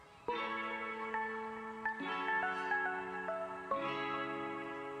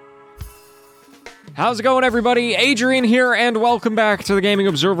How's it going, everybody? Adrian here, and welcome back to the Gaming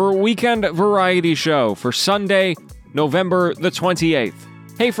Observer Weekend Variety Show for Sunday, November the 28th.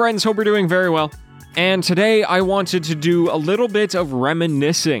 Hey friends, hope you're doing very well. And today I wanted to do a little bit of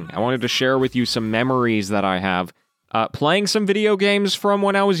reminiscing. I wanted to share with you some memories that I have playing some video games from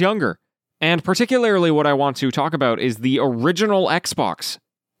when I was younger. And particularly what I want to talk about is the original Xbox,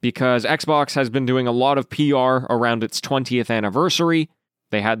 because Xbox has been doing a lot of PR around its 20th anniversary.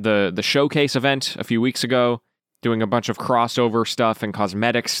 They had the showcase event a few weeks ago, doing a bunch of crossover stuff and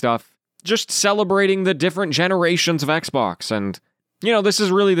cosmetic stuff, just celebrating the different generations of Xbox. And, you know, this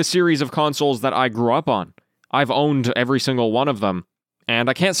is really the series of consoles that I grew up on. I've owned every single one of them, and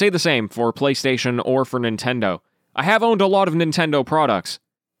I can't say the same for PlayStation or for Nintendo. I have owned a lot of Nintendo products.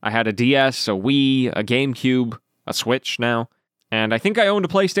 I had a DS, a Wii, a GameCube, a Switch now, and I think I owned a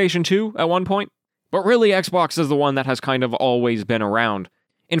PlayStation 2 at one point. But really, Xbox is the one that has kind of always been around.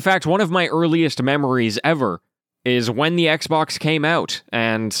 In fact, one of my earliest memories ever is when the Xbox came out,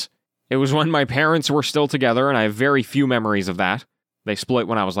 and it was when my parents were still together, and I have very few memories of that. They split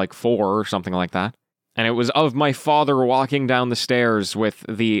when I was like 4 or something like that. And it was of my father walking down the stairs with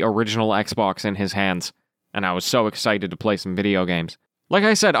the original Xbox in his hands, and I was so excited to play some video games. Like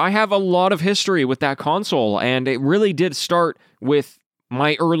I said, I have a lot of history with that console, and it really did start with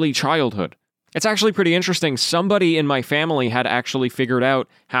my early childhood. It's actually pretty interesting. Somebody in my family had actually figured out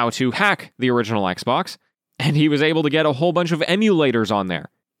how to hack the original Xbox, and he was able to get a whole bunch of emulators on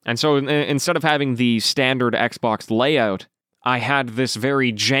there. And so instead of having the standard Xbox layout, I had this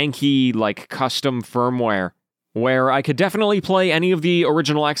very janky, custom firmware where I could definitely play any of the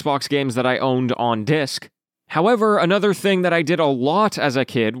original Xbox games that I owned on disc. However, another thing that I did a lot as a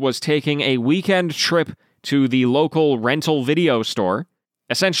kid was taking a weekend trip to the local rental video store,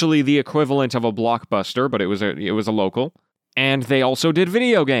 essentially the equivalent of a Blockbuster, but it was a local, and they also did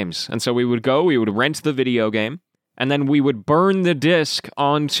video games. And so we would rent the video game, and then we would burn the disc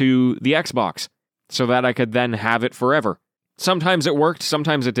onto the Xbox so that I could then have it forever. Sometimes it worked,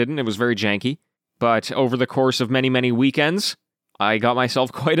 sometimes it didn't. It was very janky, but over the course of many, many weekends, I got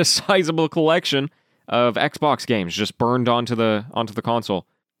myself quite a sizable collection of Xbox games just burned onto the console.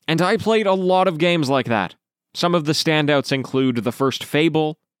 And I played a lot of games like that. Some of the standouts include the first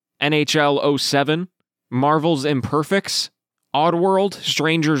Fable, NHL 07, Marvel's Imperfects, Oddworld,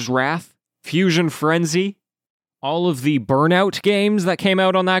 Stranger's Wrath, Fusion Frenzy, all of the Burnout games that came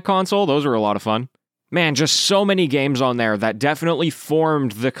out on that console. Those were a lot of fun. Man, just so many games on there that definitely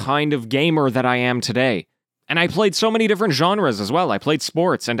formed the kind of gamer that I am today. And I played so many different genres as well. I played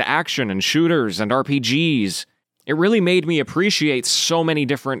sports and action and shooters and RPGs. It really made me appreciate so many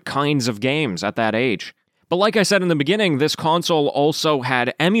different kinds of games at that age. But like I said in the beginning, this console also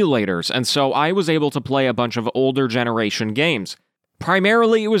had emulators, and so I was able to play a bunch of older generation games.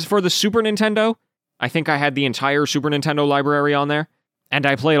 Primarily, it was for the Super Nintendo. I think I had the entire Super Nintendo library on there, and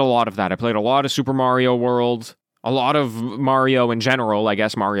I played a lot of that. I played a lot of Super Mario World, a lot of Mario in general, I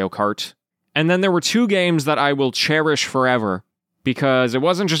guess Mario Kart. And then there were 2 games that I will cherish forever, because it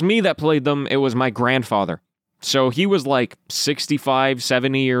wasn't just me that played them, it was my grandfather. So he was 65,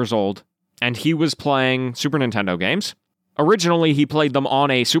 70 years old, and he was playing Super Nintendo games. Originally, he played them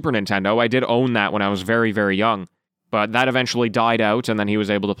on a Super Nintendo. I did own that when I was very, very young, but that eventually died out, and then he was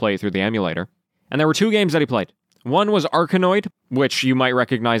able to play it through the emulator. And there were 2 games that he played. One was Arkanoid, which you might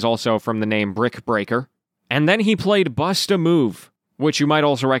recognize also from the name Brick Breaker. And then he played Bust-A-Move, which you might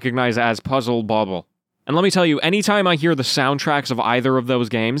also recognize as Puzzle Bobble. And let me tell you, anytime I hear the soundtracks of either of those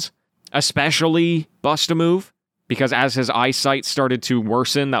games, especially Bust-A-Move, because as his eyesight started to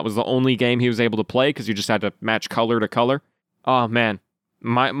worsen, that was the only game he was able to play, because you just had to match color to color. Oh man,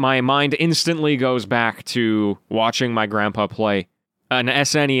 my mind instantly goes back to watching my grandpa play an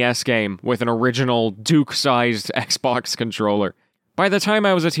SNES game with an original Duke-sized Xbox controller. By the time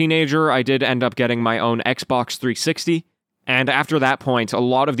I was a teenager, I did end up getting my own Xbox 360, and after that point, a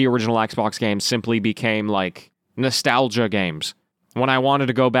lot of the original Xbox games simply became nostalgia games. When I wanted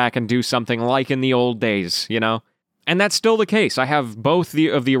to go back and do something like in the old days, you know? And that's still the case. I have both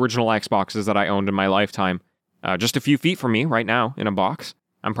of the original Xboxes that I owned in my lifetime, just a few feet from me right now in a box.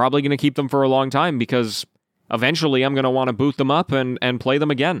 I'm probably going to keep them for a long time because eventually I'm going to want to boot them up and play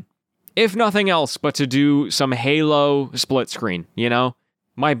them again. If nothing else but to do some Halo split screen, you know?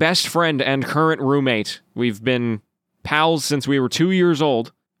 My best friend and current roommate, we've been pals since we were 2 years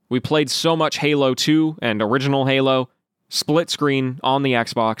old. We played so much Halo 2 and original Halo, split screen on the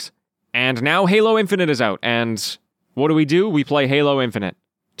Xbox, and now Halo Infinite is out, and what do? We play Halo Infinite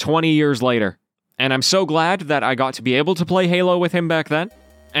 20 years later. And I'm so glad that I got to be able to play Halo with him back then.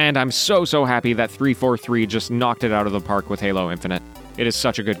 And I'm so happy that 343 just knocked it out of the park with Halo Infinite. It is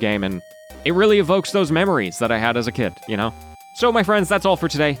such a good game, and it really evokes those memories that I had as a kid, you know? So, my friends, that's all for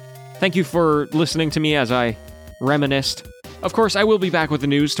today. Thank you for listening to me as I reminisced. Of course, I will be back with the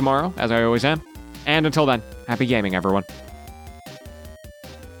news tomorrow, as I always am. And until then, happy gaming, everyone.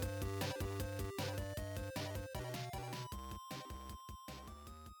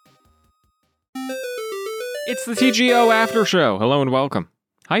 It's the TGO After Show. Hello and welcome.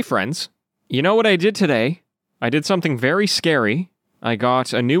 Hi, friends. You know what I did today? I did something very scary. I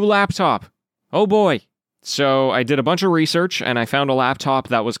got a new laptop. Oh boy. So I did a bunch of research and I found a laptop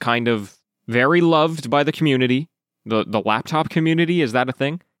that was kind of very loved by the community. The laptop community, is that a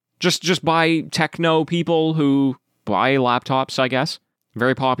thing? Just by techno people who buy laptops, I guess.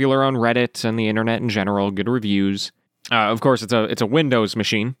 Very popular on Reddit and the internet in general, good reviews. Of course, it's a Windows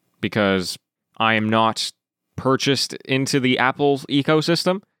machine because I am not purchased into the Apple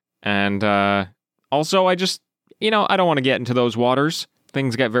ecosystem. And also, I just, I don't want to get into those waters.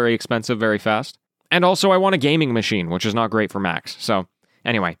 Things get very expensive very fast. And also, I want a gaming machine, which is not great for Macs. So,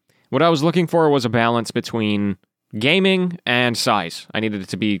 anyway, what I was looking for was a balance between gaming and size. I needed it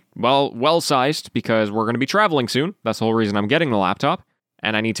to be, well-sized because we're going to be traveling soon. That's the whole reason I'm getting the laptop.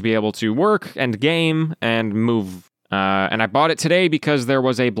 And I need to be able to work and game and move. And I bought it today because there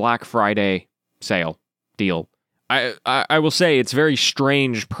was a Black Friday sale deal. I will say it's very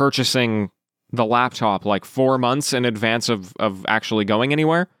strange purchasing the laptop like 4 months in advance of actually going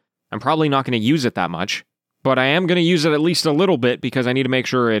anywhere. I'm probably not going to use it that much, but I am going to use it at least a little bit because I need to make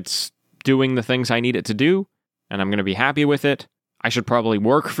sure it's doing the things I need it to do, and I'm going to be happy with it. I should probably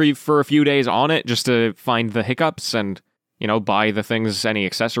work for a few days on it just to find the hiccups and, buy the things, any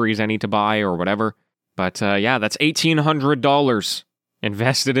accessories I need to buy or whatever. But yeah, that's $1,800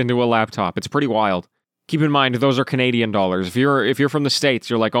 invested into a laptop. It's pretty wild. Keep in mind, those are Canadian dollars. If you're from the States,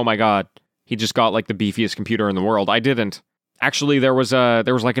 you're like, oh my god, he just got like the beefiest computer in the world. I didn't. Actually, there was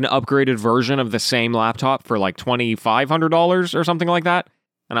like an upgraded version of the same laptop for like $2,500 or something like that.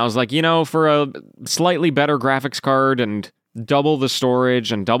 And I was like, for a slightly better graphics card and double the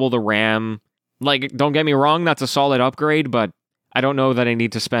storage and double the RAM, like, don't get me wrong, that's a solid upgrade, but I don't know that I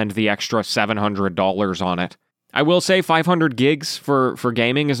need to spend the extra $700 on it. I will say 500 gigs for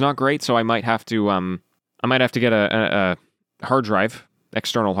gaming is not great, so I might have to get a hard drive,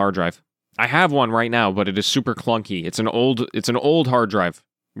 external hard drive. I have one right now, but it is super clunky. It's an old hard drive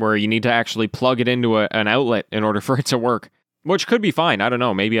where you need to actually plug it into an outlet in order for it to work, which could be fine. I don't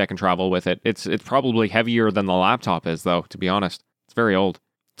know. Maybe I can travel with it. It's probably heavier than the laptop is, though, to be honest. It's very old.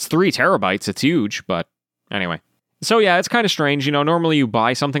 It's 3 terabytes. It's huge, but anyway. So yeah, it's kind of strange. Normally you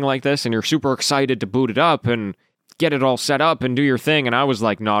buy something like this and you're super excited to boot it up and get it all set up and do your thing, and I was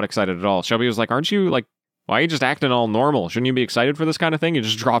like not excited at all. Shelby was like, aren't you like, why are you just acting all normal? Shouldn't you be excited for this kind of thing? You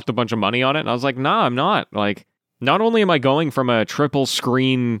just dropped a bunch of money on it. And I was like, nah, I'm not. Like, not only am I going from a triple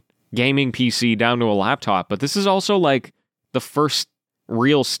screen gaming PC down to a laptop, but this is also like the first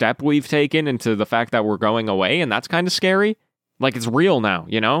real step we've taken into the fact that we're going away, and that's kind of scary. Like, it's real now,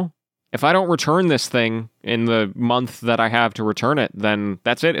 If I don't return this thing in the month that I have to return it, then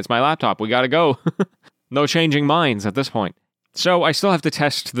that's it. It's my laptop. We gotta go. No changing minds at this point. So I still have to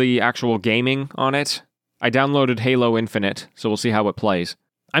test the actual gaming on it. I downloaded Halo Infinite, so we'll see how it plays.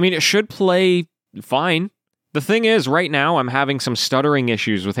 I mean, it should play fine. The thing is, right now, I'm having some stuttering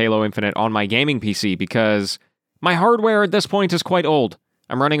issues with Halo Infinite on my gaming PC because my hardware at this point is quite old.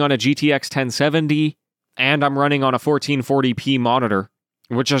 I'm running on a GTX 1070, and I'm running on a 1440p monitor,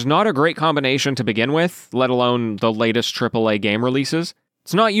 which is not a great combination to begin with, let alone the latest AAA game releases.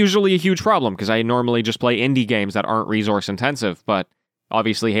 It's not usually a huge problem, because I normally just play indie games that aren't resource-intensive, but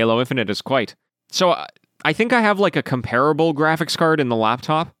obviously Halo Infinite is quite. So I think I have like a comparable graphics card in the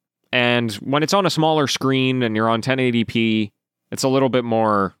laptop, and when it's on a smaller screen and you're on 1080p, it's a little bit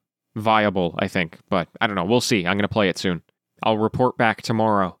more viable, I think. But I don't know, we'll see. I'm going to play it soon. I'll report back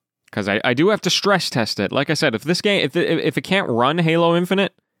tomorrow, because I do have to stress test it. Like I said, if this game, if it can't run Halo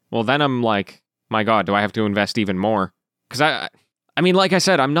Infinite, well then I'm like, my god, do I have to invest even more? Because I mean, like I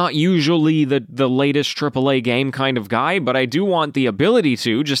said, I'm not usually the latest AAA game kind of guy, but I do want the ability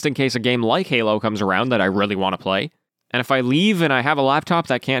to, just in case a game like Halo comes around that I really want to play. And if I leave and I have a laptop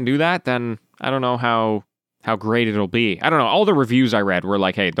that can't do that, then I don't know how great it'll be. I don't know, all the reviews I read were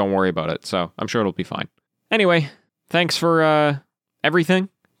like, hey, don't worry about it, so I'm sure it'll be fine. Anyway, thanks for everything,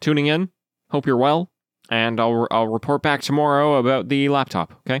 tuning in. Hope you're well, and I'll report back tomorrow about the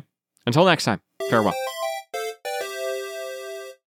laptop, okay? Until next time, farewell.